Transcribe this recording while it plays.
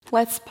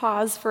Let's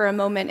pause for a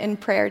moment in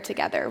prayer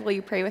together. Will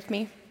you pray with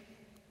me?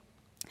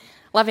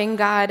 Loving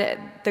God,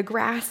 the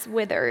grass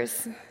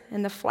withers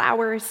and the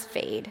flowers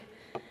fade,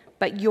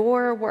 but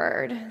your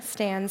word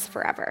stands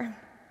forever.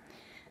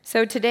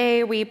 So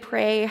today we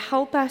pray,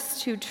 help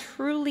us to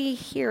truly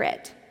hear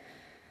it.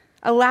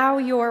 Allow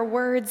your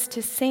words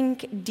to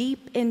sink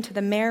deep into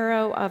the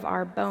marrow of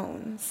our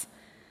bones.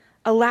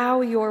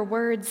 Allow your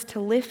words to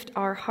lift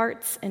our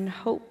hearts in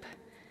hope,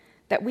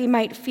 that we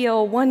might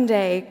feel one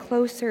day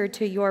closer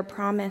to your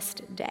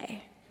promised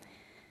day.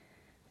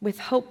 With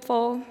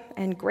hopeful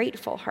and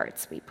grateful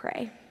hearts we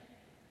pray.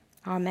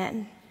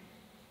 Amen.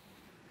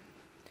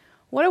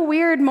 What a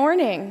weird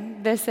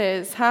morning this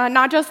is, huh?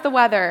 Not just the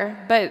weather,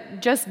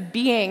 but just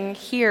being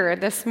here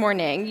this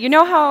morning. You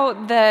know how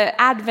the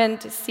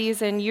Advent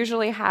season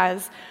usually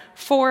has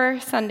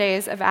 4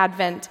 Sundays of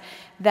Advent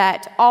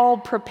that all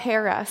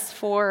prepare us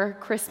for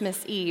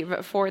Christmas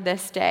Eve, for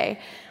this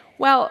day?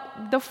 Well,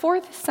 the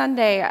 4th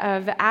Sunday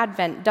of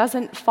Advent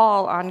doesn't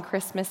fall on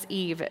Christmas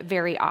Eve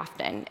very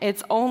often.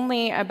 It's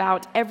only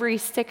about every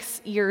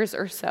 6 years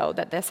or so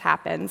that this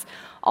happens,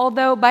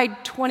 although by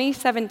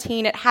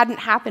 2017 it hadn't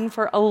happened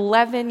for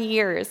 11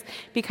 years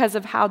because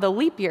of how the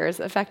leap years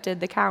affected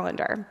the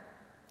calendar.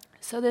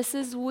 So this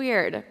is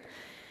weird.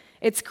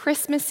 It's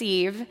Christmas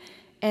Eve,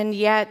 and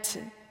yet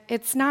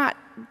it's not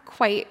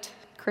quite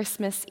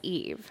Christmas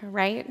Eve,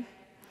 right?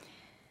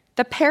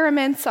 The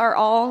paraments are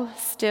all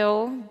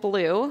still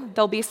blue.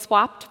 They'll be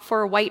swapped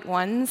for white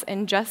ones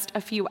in just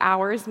a few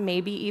hours,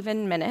 maybe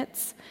even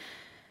minutes.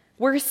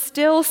 We're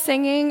still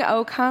singing,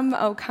 O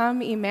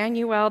come,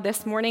 Emmanuel,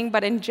 this morning,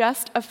 but in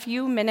just a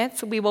few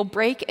minutes we will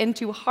break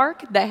into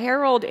Hark the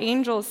Herald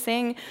Angels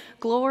Sing,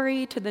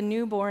 Glory to the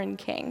Newborn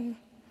King.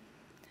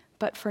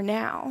 But for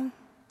now,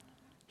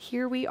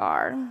 here we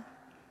are,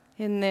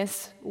 in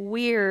this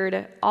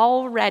weird,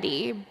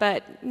 already,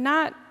 but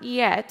not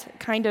yet,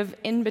 kind of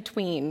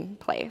in-between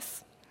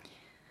place.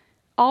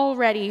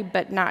 Already,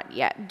 but not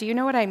yet. Do you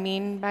know what I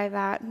mean by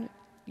that?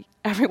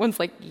 Everyone's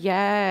like,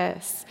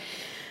 yes.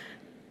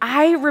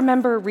 I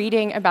remember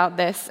reading about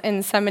this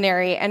in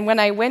seminary, and when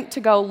I went to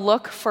go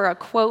look for a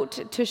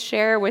quote to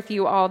share with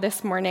you all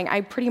this morning,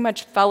 I pretty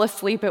much fell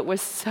asleep. It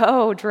was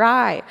so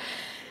dry.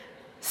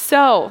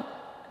 So,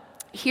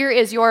 here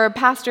is your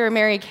Pastor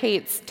Mary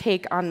Kate's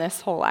take on this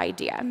whole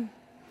idea.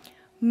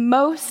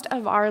 Most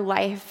of our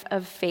life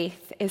of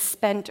faith is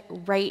spent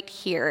right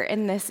here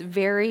in this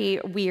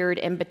very weird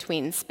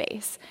in-between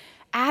space.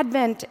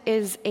 Advent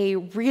is a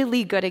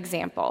really good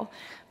example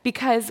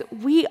because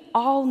we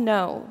all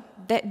know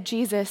that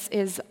Jesus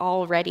is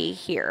already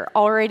here,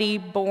 already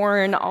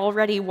born,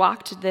 already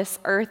walked this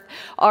earth,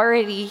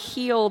 already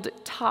healed,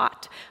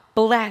 taught,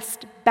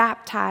 blessed,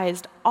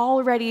 baptized,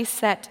 already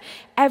set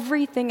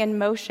everything in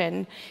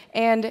motion,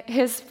 and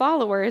his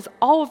followers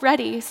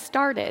already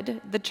started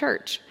the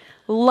church.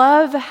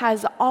 Love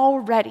has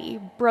already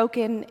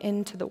broken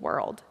into the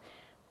world.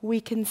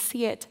 We can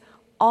see it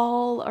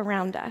all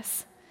around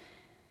us.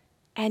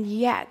 And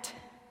yet,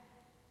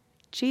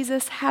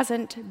 Jesus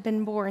hasn't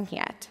been born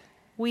yet.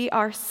 We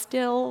are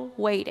still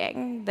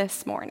waiting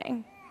this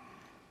morning.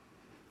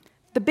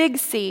 The Big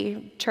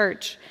C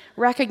Church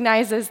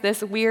recognizes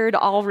this weird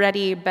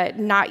already but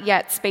not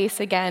yet space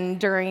again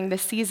during the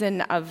season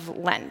of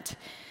Lent.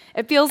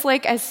 It feels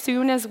like as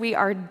soon as we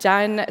are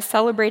done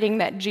celebrating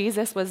that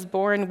Jesus was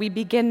born, we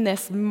begin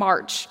this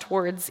march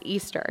towards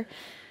Easter.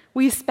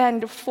 We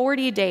spend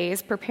 40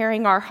 days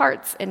preparing our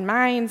hearts and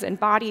minds and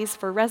bodies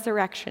for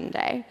Resurrection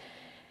Day.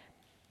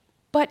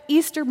 But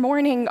Easter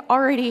morning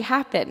already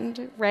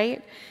happened,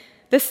 right?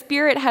 The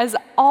Spirit has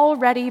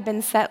already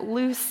been set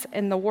loose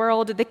in the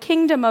world. The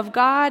kingdom of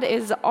God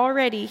is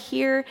already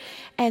here,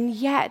 and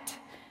yet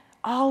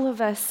all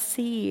of us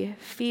see,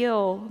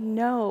 feel,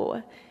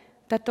 know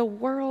that the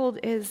world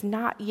is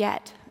not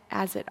yet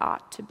as it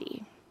ought to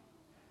be.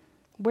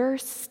 We're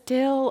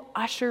still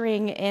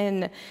ushering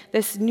in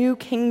this new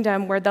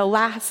kingdom where the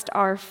last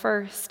are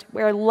first,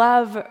 where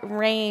love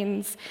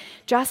reigns,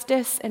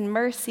 justice and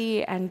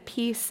mercy and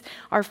peace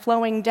are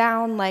flowing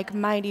down like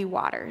mighty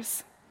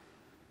waters.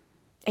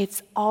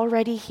 It's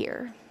already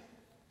here,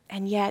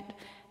 and yet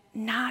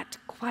not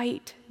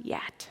quite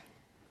yet.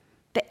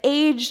 The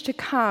age to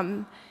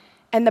come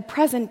and the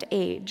present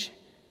age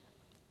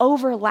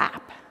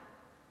overlap,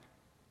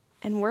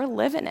 and we're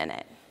living in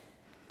it,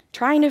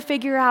 trying to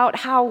figure out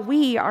how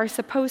we are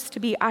supposed to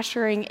be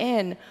ushering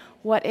in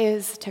what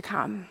is to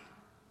come.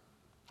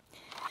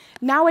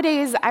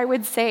 Nowadays, I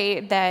would say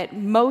that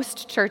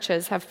most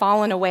churches have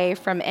fallen away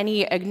from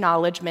any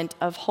acknowledgement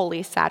of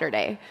Holy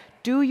Saturday.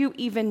 Do you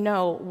even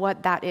know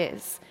what that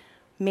is?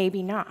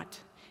 Maybe not.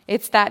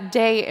 It's that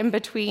day in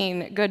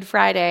between Good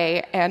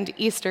Friday and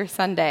Easter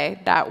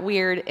Sunday, that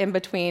weird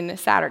in-between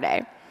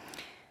Saturday.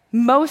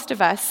 Most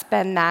of us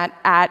spend that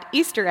at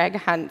Easter egg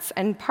hunts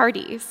and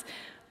parties,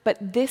 but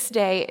this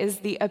day is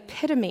the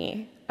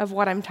epitome of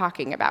what I'm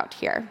talking about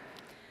here.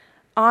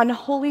 On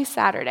Holy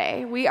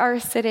Saturday, we are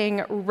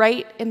sitting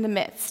right in the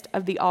midst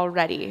of the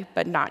already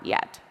but not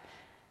yet.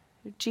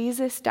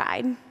 Jesus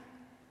died,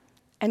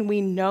 and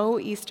we know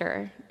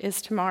Easter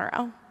is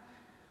tomorrow.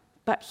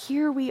 But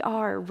here we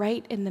are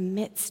right in the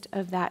midst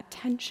of that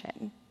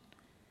tension.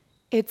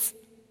 It's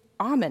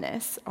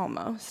ominous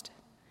almost.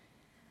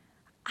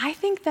 I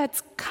think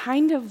that's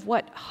kind of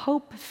what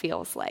hope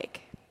feels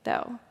like,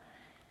 though.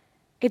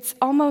 It's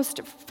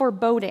almost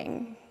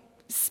foreboding,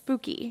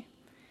 spooky.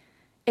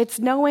 It's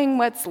knowing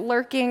what's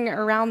lurking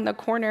around the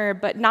corner,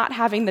 but not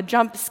having the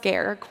jump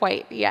scare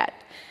quite yet.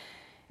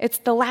 It's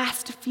the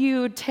last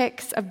few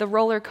ticks of the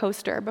roller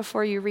coaster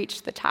before you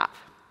reach the top.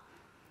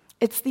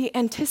 It's the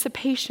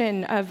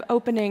anticipation of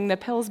opening the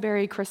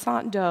Pillsbury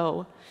croissant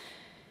dough.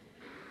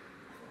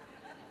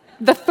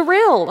 The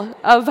thrill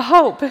of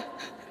hope.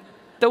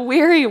 The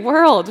weary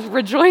world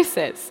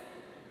rejoices.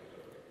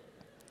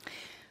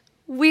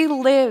 We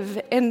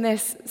live in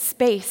this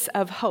space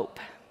of hope.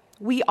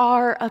 We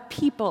are a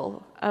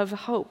people of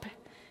hope.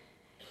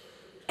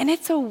 And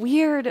it's a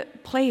weird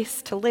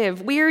place to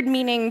live. Weird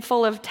meaning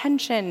full of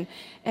tension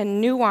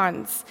and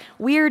nuance.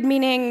 Weird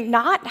meaning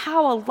not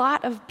how a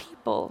lot of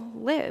people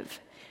live.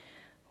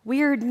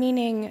 Weird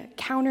meaning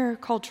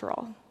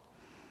countercultural.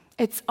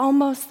 It's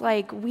almost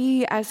like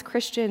we as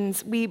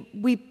Christians, we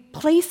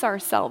place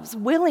ourselves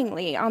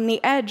willingly on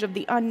the edge of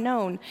the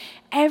unknown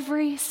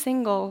every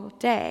single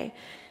day,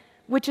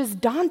 which is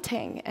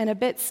daunting and a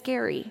bit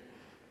scary,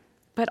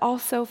 but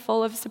also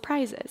full of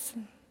surprises,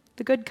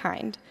 the good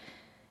kind.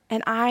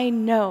 And I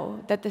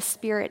know that the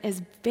Spirit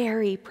is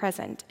very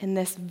present in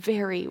this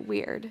very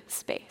weird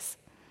space.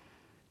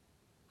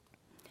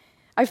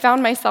 I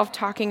found myself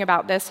talking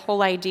about this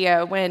whole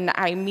idea when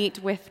I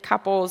meet with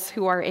couples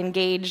who are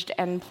engaged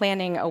and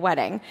planning a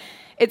wedding.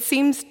 It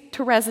seems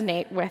to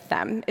resonate with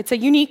them. It's a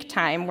unique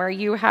time where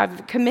you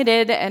have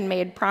committed and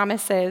made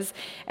promises,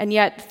 and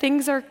yet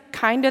things are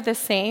kind of the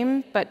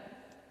same, but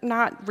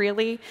not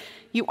really.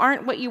 You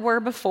aren't what you were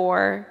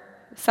before.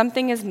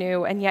 Something is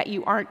new, and yet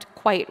you aren't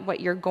quite what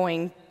you're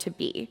going to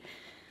be.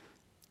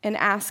 And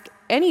ask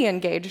any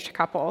engaged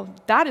couple,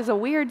 that is a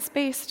weird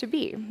space to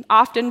be,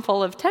 often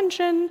full of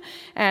tension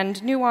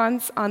and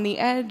nuance on the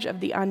edge of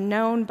the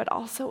unknown, but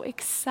also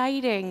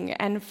exciting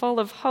and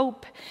full of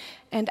hope.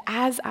 And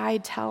as I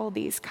tell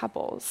these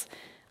couples,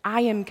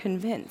 I am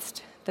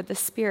convinced that the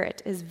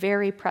Spirit is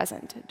very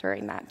present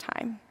during that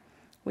time.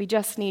 We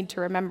just need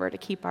to remember to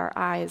keep our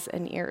eyes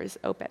and ears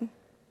open.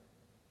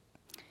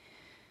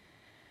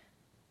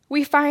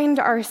 We find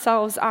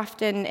ourselves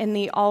often in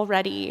the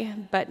already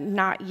but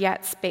not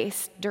yet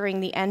space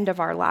during the end of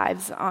our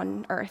lives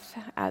on earth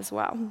as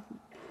well.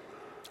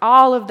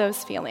 All of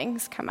those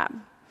feelings come up.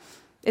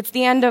 It's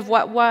the end of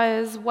what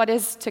was, what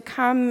is to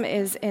come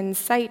is in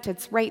sight,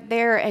 it's right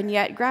there, and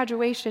yet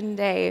graduation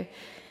day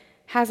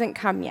hasn't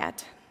come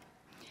yet.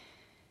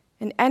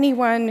 And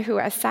anyone who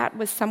has sat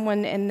with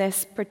someone in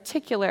this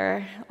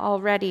particular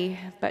already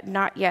but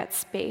not yet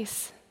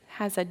space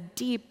has a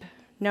deep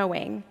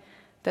knowing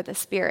that the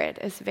Spirit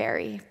is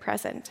very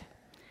present,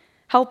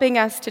 helping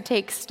us to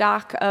take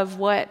stock of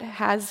what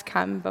has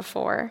come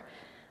before,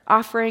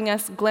 offering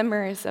us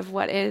glimmers of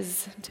what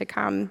is to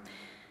come.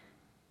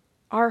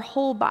 Our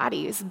whole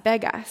bodies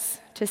beg us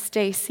to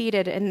stay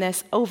seated in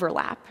this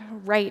overlap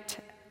right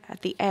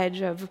at the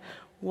edge of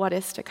what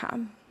is to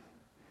come.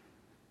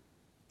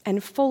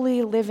 And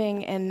fully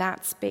living in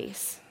that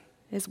space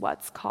is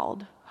what's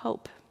called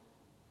hope.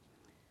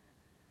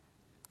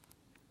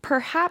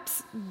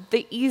 Perhaps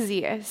the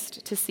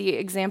easiest to see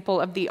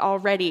example of the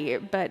already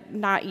but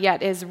not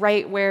yet is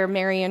right where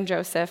Mary and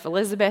Joseph,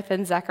 Elizabeth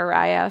and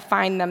Zechariah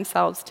find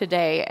themselves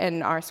today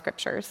in our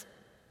scriptures.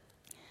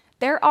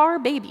 There are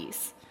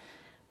babies,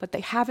 but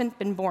they haven't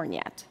been born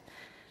yet.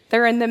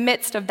 They're in the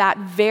midst of that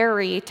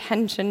very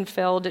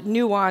tension-filled,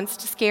 nuanced,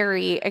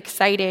 scary,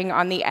 exciting,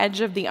 on the edge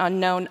of the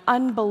unknown,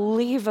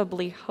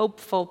 unbelievably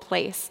hopeful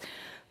place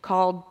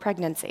called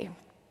pregnancy.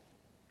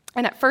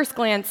 And at first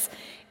glance,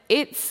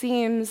 it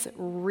seems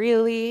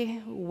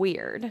really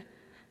weird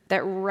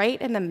that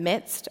right in the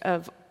midst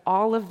of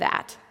all of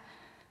that,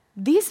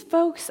 these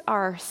folks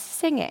are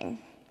singing.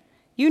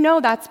 You know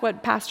that's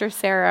what Pastor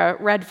Sarah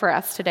read for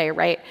us today,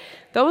 right?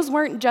 Those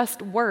weren't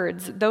just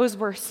words, those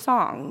were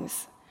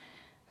songs.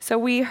 So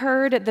we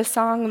heard the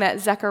song that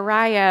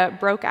Zechariah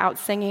broke out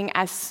singing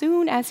as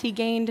soon as he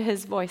gained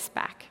his voice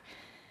back.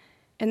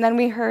 And then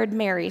we heard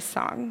Mary's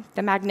song,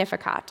 the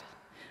Magnificat,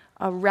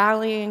 a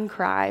rallying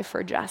cry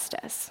for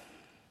justice.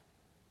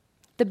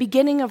 The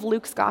beginning of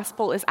Luke's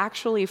gospel is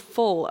actually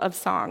full of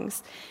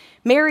songs.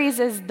 Mary's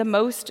is the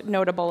most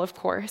notable, of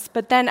course,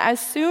 but then as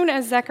soon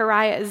as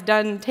Zechariah is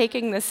done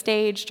taking the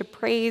stage to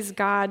praise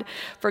God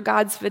for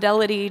God's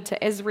fidelity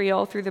to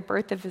Israel through the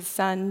birth of his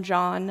son,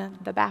 John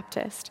the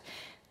Baptist,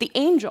 the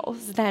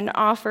angels then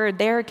offer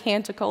their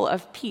canticle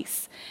of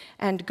peace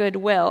and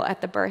goodwill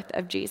at the birth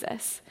of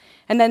Jesus.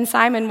 And then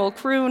Simon will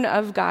croon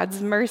of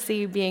God's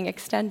mercy being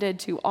extended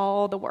to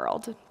all the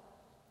world,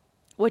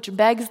 which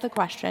begs the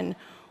question,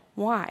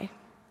 why?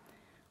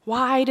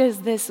 Why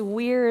does this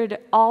weird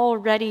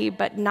already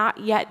but not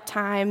yet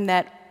time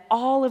that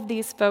all of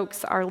these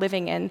folks are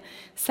living in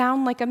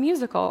sound like a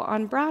musical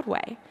on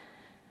Broadway?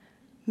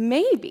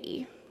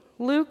 Maybe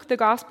Luke, the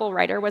gospel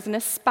writer, was an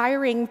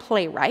aspiring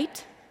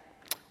playwright,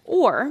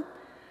 or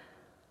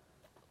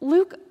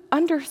Luke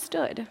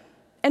understood,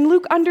 and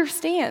Luke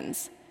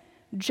understands,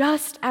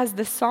 just as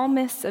the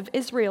psalmists of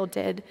Israel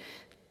did,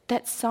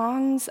 that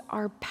songs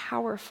are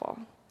powerful.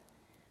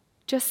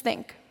 Just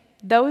think,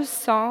 those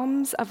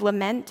psalms of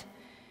lament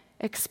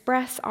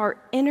express our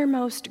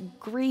innermost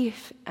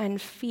grief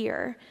and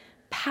fear,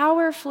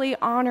 powerfully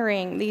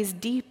honoring these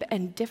deep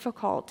and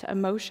difficult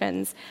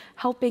emotions,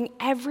 helping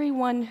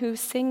everyone who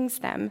sings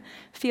them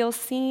feel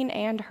seen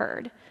and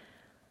heard,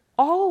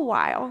 all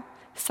while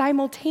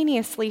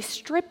simultaneously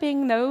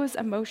stripping those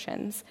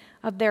emotions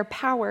of their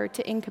power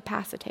to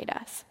incapacitate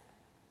us.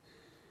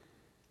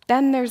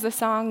 Then there's the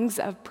songs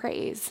of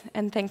praise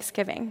and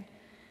thanksgiving.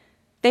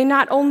 They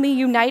not only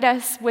unite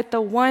us with the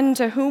one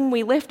to whom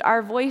we lift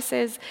our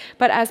voices,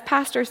 but as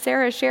Pastor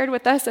Sarah shared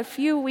with us a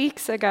few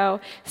weeks ago,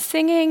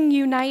 singing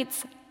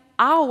unites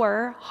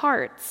our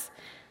hearts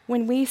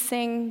when we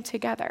sing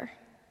together.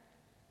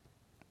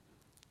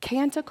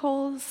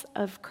 Canticles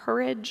of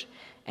courage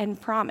and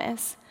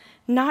promise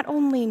not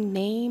only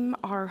name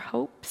our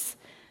hopes,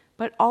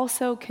 but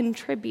also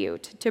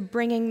contribute to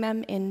bringing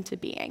them into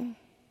being.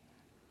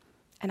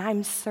 And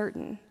I'm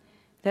certain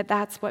that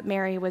that's what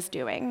Mary was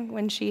doing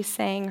when she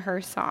sang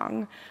her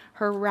song,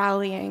 her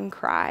rallying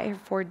cry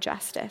for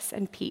justice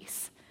and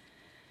peace.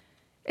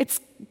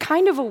 It's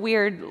kind of a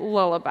weird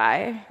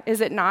lullaby,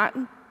 is it not?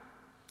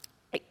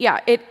 Yeah,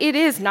 it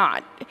is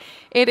not.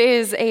 It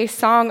is a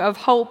song of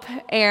hope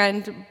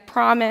and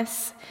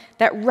promise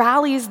that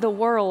rallies the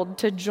world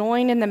to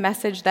join in the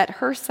message that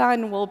her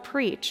son will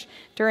preach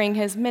during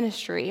his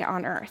ministry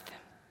on earth.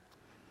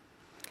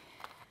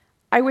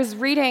 I was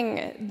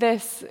reading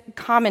this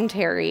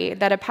commentary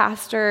that a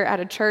pastor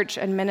at a church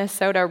in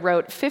Minnesota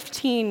wrote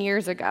 15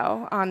 years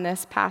ago on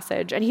this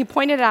passage, and he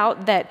pointed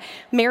out that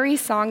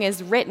Mary's song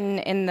is written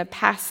in the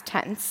past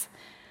tense.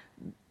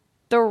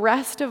 The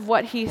rest of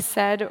what he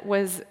said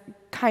was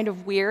kind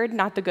of weird,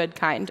 not the good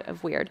kind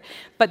of weird,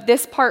 but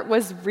this part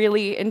was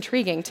really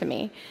intriguing to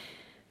me.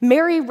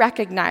 Mary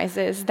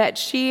recognizes that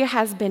she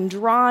has been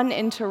drawn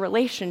into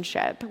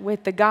relationship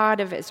with the God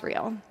of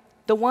Israel,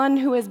 the one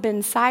who has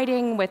been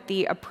siding with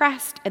the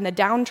oppressed and the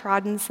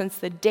downtrodden since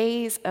the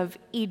days of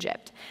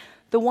Egypt,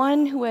 the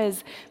one who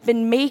has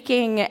been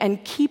making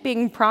and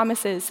keeping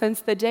promises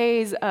since the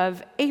days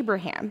of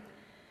Abraham.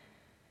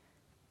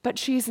 But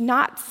she's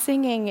not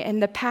singing in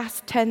the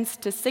past tense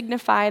to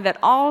signify that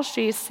all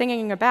she's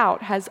singing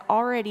about has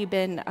already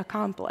been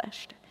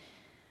accomplished.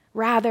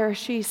 Rather,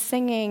 she's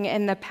singing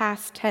in the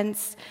past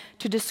tense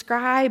to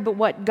describe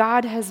what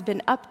God has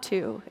been up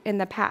to in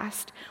the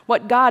past,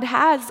 what God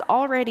has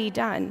already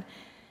done,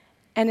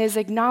 and is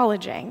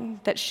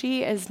acknowledging that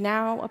she is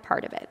now a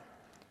part of it.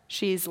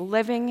 She's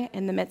living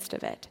in the midst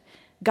of it.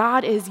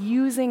 God is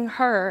using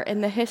her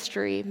in the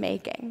history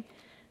making.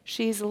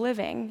 She's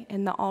living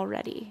in the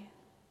already,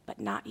 but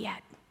not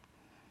yet.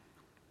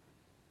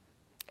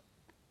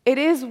 It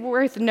is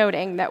worth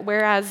noting that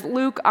whereas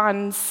Luke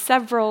on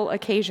several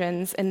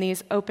occasions in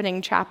these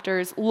opening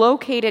chapters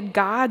located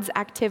God's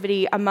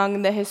activity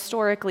among the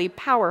historically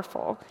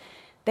powerful,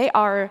 they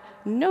are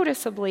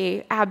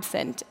noticeably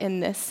absent in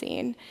this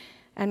scene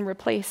and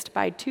replaced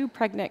by two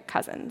pregnant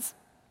cousins.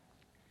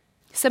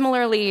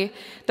 Similarly,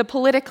 the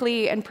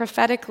politically and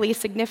prophetically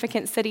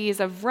significant cities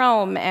of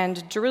Rome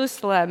and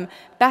Jerusalem,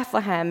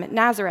 Bethlehem,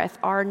 Nazareth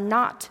are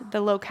not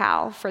the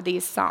locale for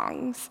these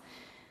songs,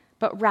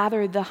 but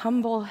rather the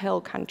humble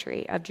hill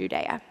country of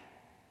Judea.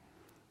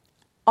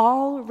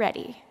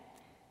 Already,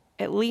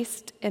 at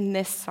least in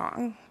this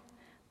song,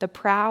 the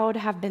proud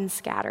have been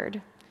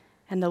scattered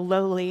and the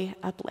lowly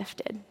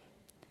uplifted.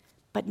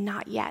 But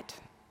not yet.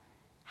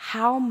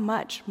 How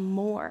much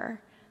more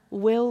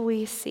will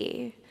we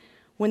see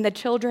when the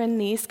children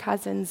these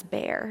cousins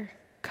bear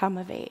come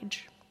of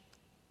age?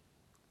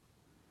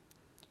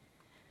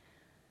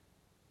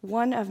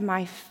 One of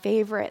my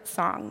favorite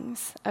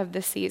songs of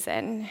the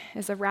season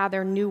is a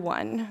rather new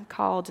one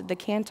called The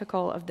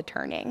Canticle of the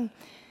Turning.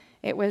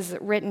 It was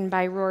written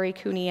by Rory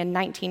Cooney in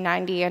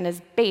 1990 and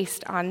is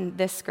based on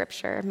this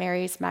scripture,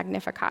 Mary's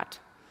Magnificat.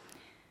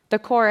 The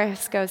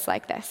chorus goes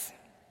like this.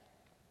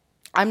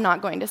 I'm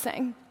not going to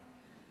sing.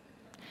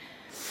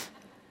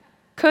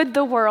 Could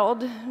the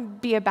world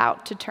be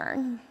about to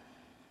turn?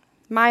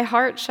 My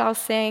heart shall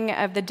sing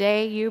of the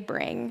day you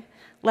bring.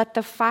 Let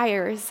the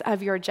fires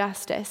of your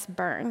justice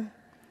burn.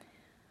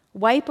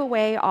 Wipe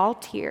away all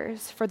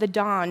tears, for the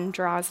dawn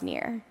draws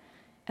near,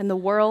 and the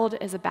world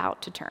is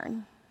about to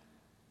turn.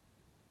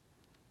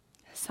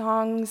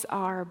 Songs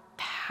are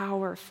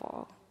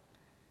powerful.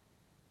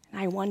 And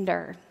I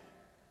wonder,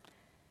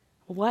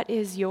 what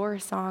is your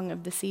song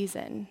of the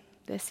season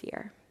this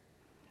year?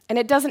 And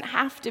it doesn't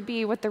have to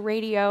be what the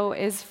radio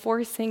is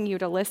forcing you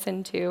to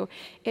listen to.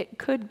 It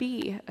could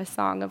be a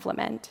song of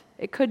lament.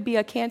 It could be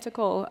a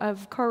canticle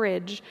of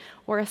courage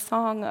or a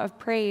song of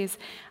praise.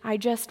 I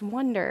just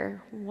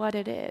wonder what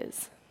it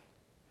is.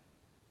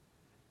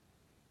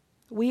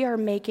 We are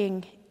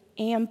making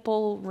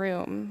ample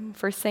room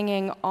for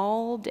singing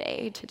all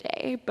day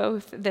today,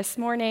 both this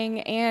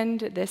morning and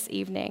this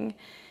evening.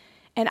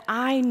 And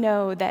I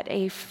know that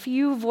a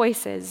few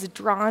voices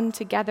drawn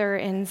together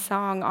in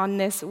song on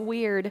this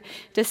weird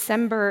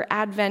December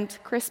Advent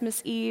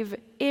Christmas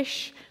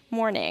Eve-ish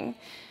morning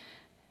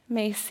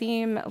may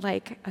seem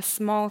like a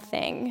small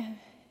thing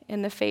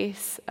in the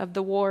face of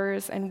the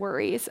wars and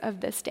worries of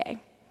this day.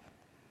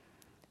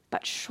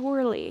 But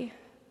surely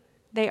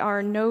they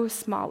are no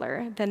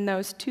smaller than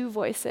those two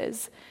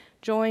voices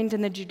joined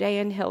in the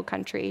Judean hill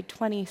country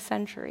 20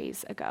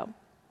 centuries ago.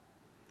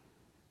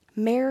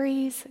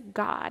 Mary's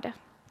God,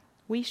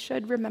 we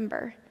should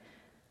remember,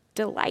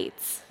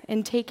 delights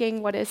in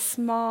taking what is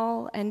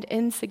small and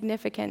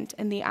insignificant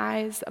in the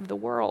eyes of the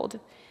world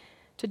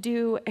to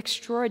do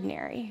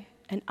extraordinary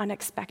and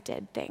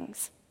unexpected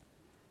things.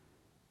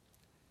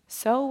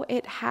 So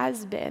it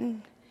has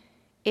been,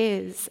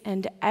 is,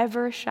 and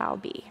ever shall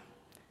be,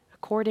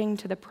 according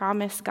to the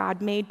promise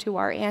God made to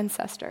our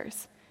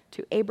ancestors,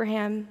 to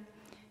Abraham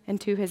and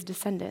to his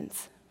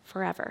descendants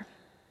forever.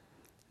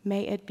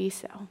 May it be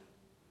so.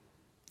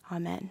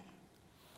 Amen.